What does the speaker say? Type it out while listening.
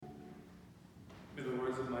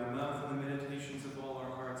of my mouth and the meditations of all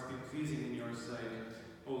our hearts be pleasing in your sight,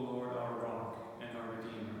 O Lord, our rock and our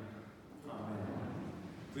Redeemer. Amen.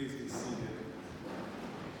 Please be seated.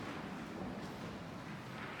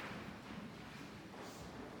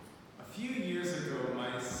 A few years ago,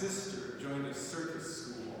 my sister joined a circus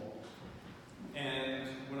school, and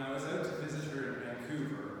when I was out to visit her in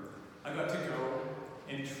Vancouver, I got to go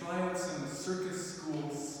and try out some circus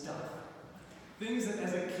school stuff. Things that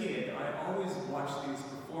as a kid, I always watched these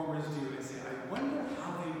performers do and say, I wonder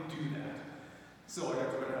how they do that. So I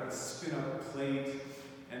got to learn how to spin up a plate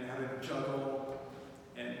and how to juggle,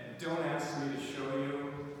 and don't ask me to show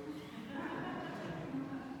you.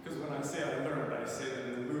 Because when I say I learned, I say that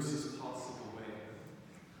in the loosest possible way.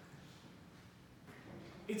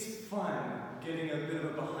 It's fun getting a bit of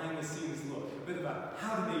a behind-the-scenes look, a bit about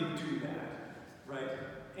how do they do that, right?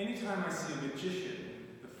 Anytime I see a magician,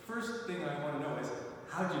 the first thing I want to know is,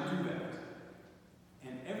 how'd you do that?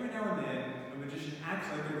 And every now and then, a magician acts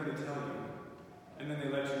like they're going to tell you, and then they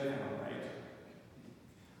let you down, right?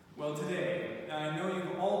 Well, today, now I know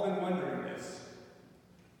you've all been wondering this.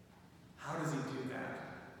 How does he do that?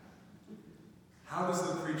 How does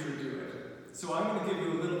the preacher do it? So I'm going to give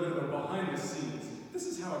you a little bit of a behind the scenes. This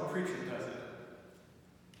is how a preacher does it.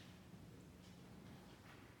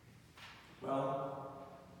 Well,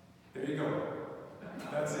 there you go.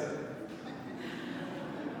 That's it.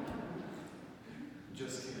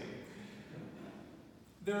 Just kidding.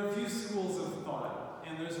 There are a few schools of thought,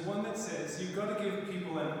 and there's one that says you've got to give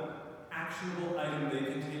people an actionable item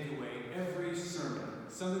they can take away every sermon.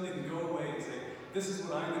 Something they can go away and say, this is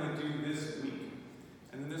what I'm going to do this week.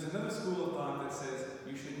 And then there's another school of thought that says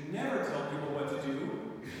you should never tell people what to do,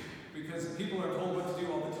 because people are told what to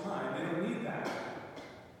do all the time. They don't need that.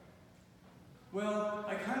 Well,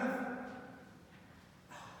 I kind of...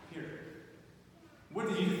 Here. What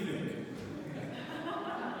do you think?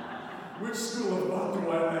 Which school of thought do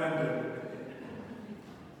I land in?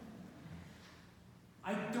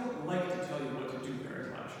 I don't like to tell you what to do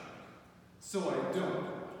very much. So I don't.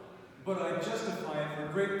 But I justify it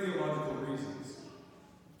for great theological reasons.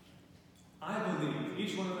 I believe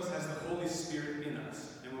each one of us has the Holy Spirit in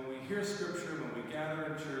us. And when we hear Scripture, when we gather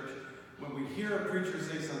in church, when we hear a preacher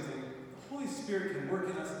say something, the Holy Spirit can work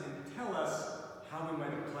in us and tell us how we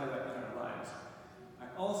might apply that in our lives. I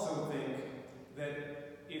also think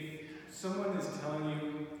that if someone is telling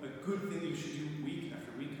you a good thing you should do week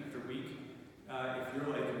after week after week, if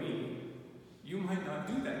you're like me, you might not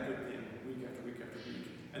do that good thing week after week after week.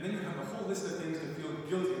 And then you have a whole list of things to feel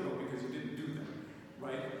guilty about because you didn't do them,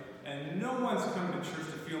 right? And no one's coming to church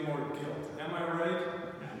to feel more guilt. Am I right?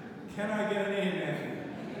 Can I get an amen?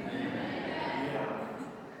 Yeah.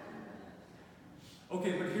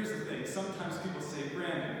 Okay, but here's the thing. Sometimes people say,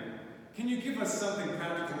 Brandon, can you give us something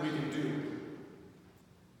practical we can do?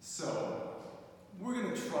 So, we're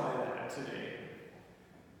going to try that today.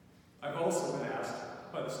 I've also been asked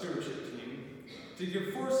by the stewardship team to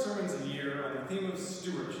give 4 sermons a year on the theme of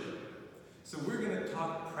stewardship. So we're going to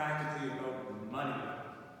talk practically about money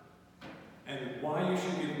and why you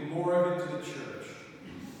should give more of it to the church.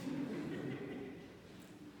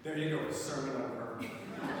 There you go, sermon over.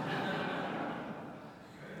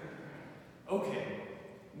 Okay,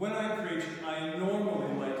 when I preach, I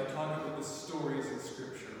normally like to talk about the stories in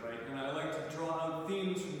Scripture, right? And I like to draw out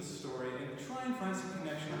themes from the story and try and find some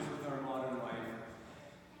connections with our modern life.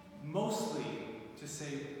 Mostly to say,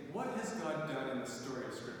 what has God done in the story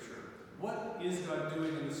of Scripture? What is God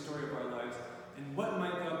doing in the story of our lives? And what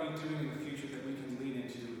might God be doing in the future that we can lean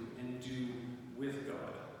into and do with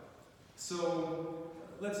God? So,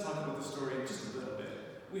 let's talk about the story in just a little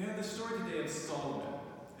bit. We have the story today of Solomon,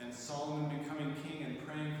 and Solomon becoming king and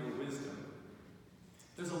praying for wisdom.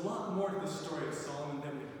 There's a lot more to the story of Solomon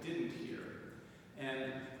than we didn't hear.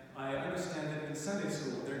 And I understand that in Sunday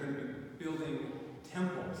school they're going to be building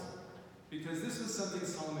temples, because this was something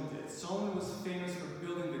Solomon did. Solomon was famous for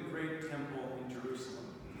building the great temple in Jerusalem.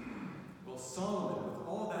 Well, Solomon, with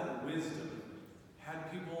all that wisdom, had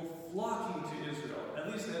people flocking to Israel, at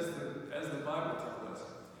least as the Bible tells us.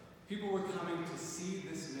 People were coming to see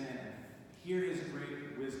this man, hear his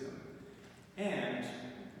great wisdom, and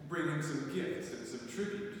bring him some gifts and some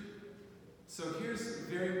tribute. So here's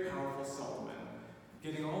very powerful Solomon,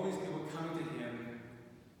 getting all these people coming to him,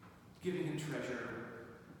 giving him treasure,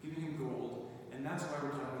 giving him gold, and that's why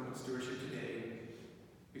we're talking about stewardship today,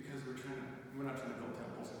 because we're not trying to build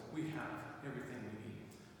temples. We have everything we need.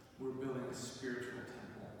 We're building a spiritual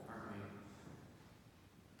temple, aren't we?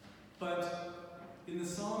 But in the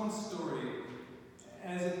Solomon story,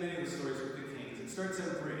 as in many of the stories with the kings, it starts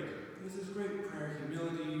out great. There's this great prayer,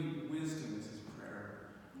 humility, wisdom is his prayer.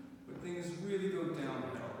 But things really go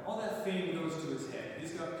downhill. that fame goes to his head.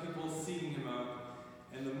 He's got people seeking him out,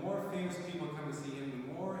 and the more famous people come to see him,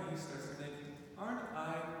 the more he starts to think, aren't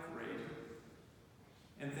I great?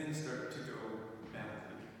 And things start to go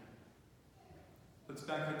badly. Let's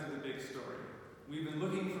back up to the big story. We've been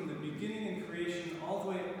looking from the beginning in creation all the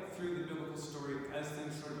way through the biblical story as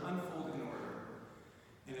things sort of unfold in order.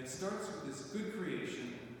 And it starts with this good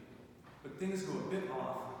creation, but things go a bit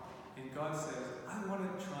off, and God says, I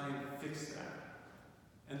want to try and fix that.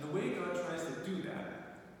 And the way God tries to do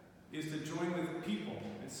that is to join with people.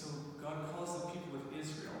 And so God calls the people of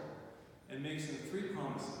Israel and makes them 3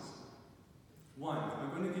 promises. 1,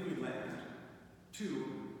 I'm going to give you land. 2,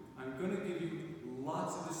 I'm going to give you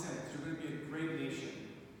lots of descendants. You're going to be a great nation.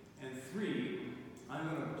 And 3, I'm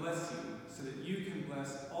going to bless you so that you can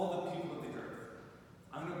bless all the people of the earth.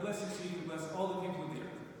 I'm going to bless you so you can bless all the people of the earth.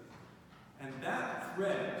 And that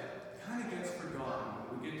thread kind of gets forgotten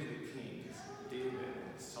when we get to the kings, David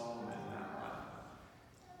and Solomon and that one.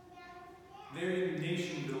 They're in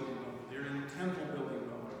nation building mode. They're in temple building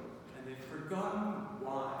mode. And they've forgotten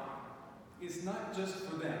why. It's not just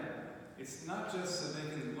for them. It's not just so they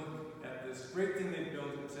can look at this great thing they've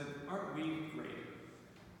built and said, aren't we great?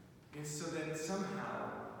 It's so that somehow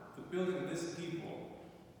the building of this people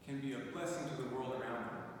can be a blessing to the world around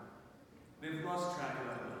them. They've lost track of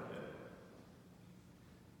that a little bit.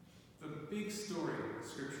 The big story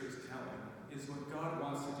Scripture is telling is what God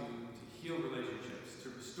wants to do to heal relationships, to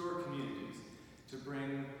restore communities, to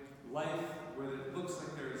bring life where it looks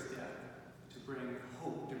like there is death, to bring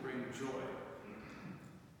hope, to bring joy.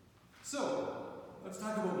 So, let's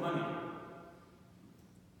talk about money.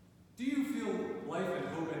 Do you feel life and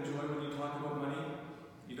hope and joy when you talk about money?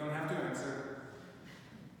 You don't have to answer.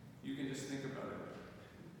 You can just think about it.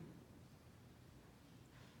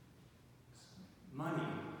 Money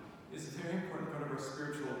is a very important part of our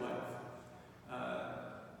spiritual life.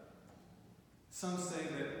 Some say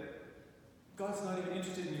that God's not even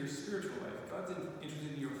interested in your spiritual life. God's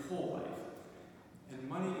interested in your whole life. And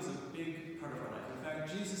money is a big part of our life. In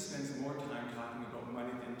fact, Jesus spends more time talking about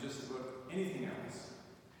money than just about anything else.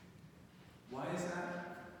 Why is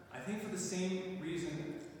that? I think for the same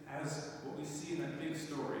reason as what we see in that big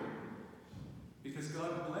story. Because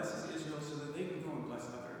God blesses Israel so that they can go and bless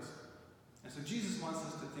others. And so Jesus wants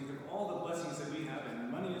us to think of all the blessings that we have, and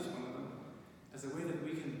money is one of them, as a way that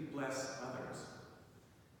we can bless others.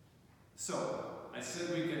 So, I said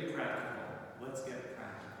we'd get practical. Let's get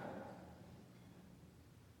practical.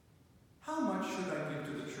 How much should I give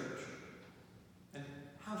to the church? And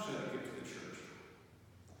how should I give to the church?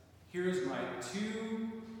 Here's my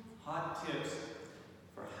 2 hot tips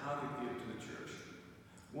for how to give to the church.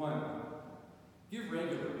 1, give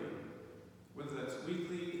regularly. Whether that's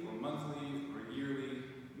weekly or monthly or yearly,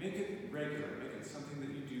 make it regular. Make it something that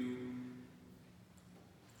you do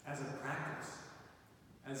as a practice,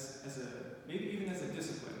 as a maybe even as a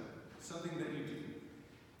discipline, something that you do.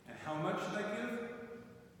 And how much should I give?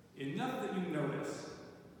 Enough that you notice.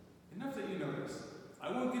 Enough that you notice.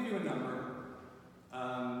 I won't give you a number.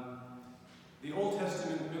 The Old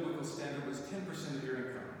Testament biblical standard was 10% of your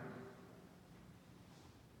income.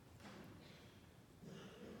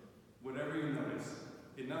 Whatever you notice,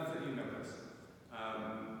 enough that you notice.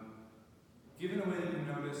 Give in a way that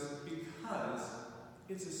you notice because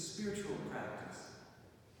it's a spiritual practice.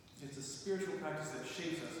 It's a spiritual practice that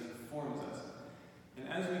shapes us and forms us. And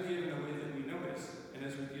as we give in a way that we notice, and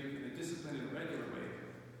as we give in a disciplined and regular way,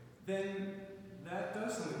 then that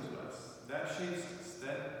does something to us. That shapes us.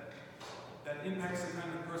 That impacts the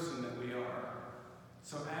kind of person that we are.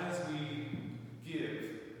 So as we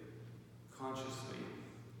give consciously,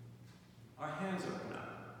 our hands open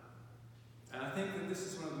up. And I think that this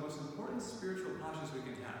is one of the most important spiritual postures we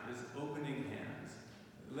can have, is opening hands,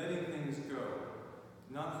 letting things go,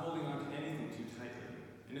 not holding on to anything too tightly.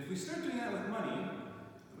 And if we start doing that with money,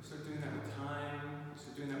 we start doing that with time, we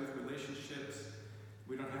start doing that with relationships,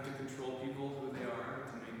 we don't have to control people who they are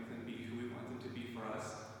to make them be who we want them to be for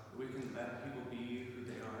us. We can let people be who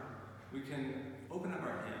they are. We can open up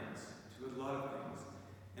our hands to a lot of things.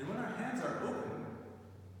 And when our hands are open,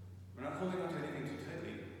 we're not holding on to anything too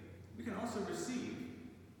tightly, we can also receive.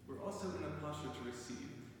 We're also in a posture to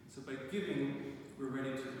receive. So by giving, we're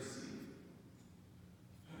ready to receive.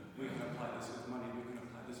 We can apply this with money. We can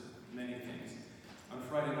apply this with many things. On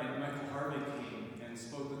Friday night, Michael Harvey came and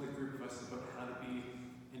spoke with a group of us about how to be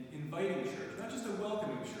an inviting church, not just a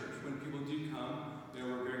welcoming church. When people do come,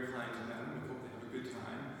 we're very kind to them. We hope they have a good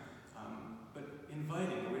time. But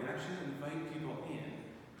inviting, we actually invite people in.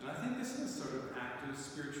 And I think this is a sort of act of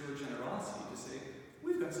spiritual generosity to say,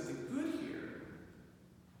 we've got something good here.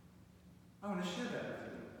 I want to share that with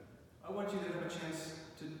you. I want you to have a chance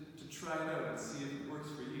to try it out and see if it works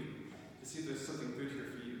for you, to see if there's something good here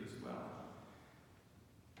for you as well.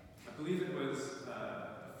 I believe it was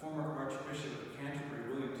the former Archbishop of Canterbury,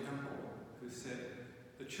 William Temple, who said,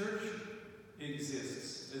 "The church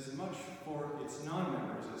exists as much for its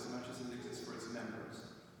non-members as much as it exists for its members.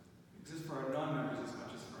 It exists for our non-members as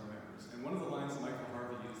much as for our members." And one of the lines Michael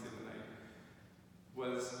Harvey used the other night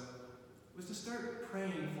was to start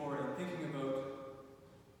praying for and thinking about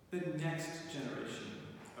the next generation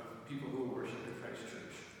of people who will worship at Christ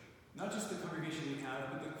Church. Not just the congregation we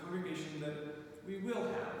have, but the congregation that we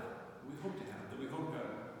will have, we hope to have, that we hope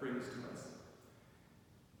God brings to us.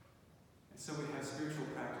 And so we have spiritual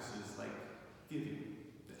practices like giving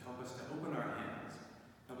that help us to open our hands,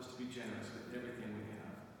 help us to be generous with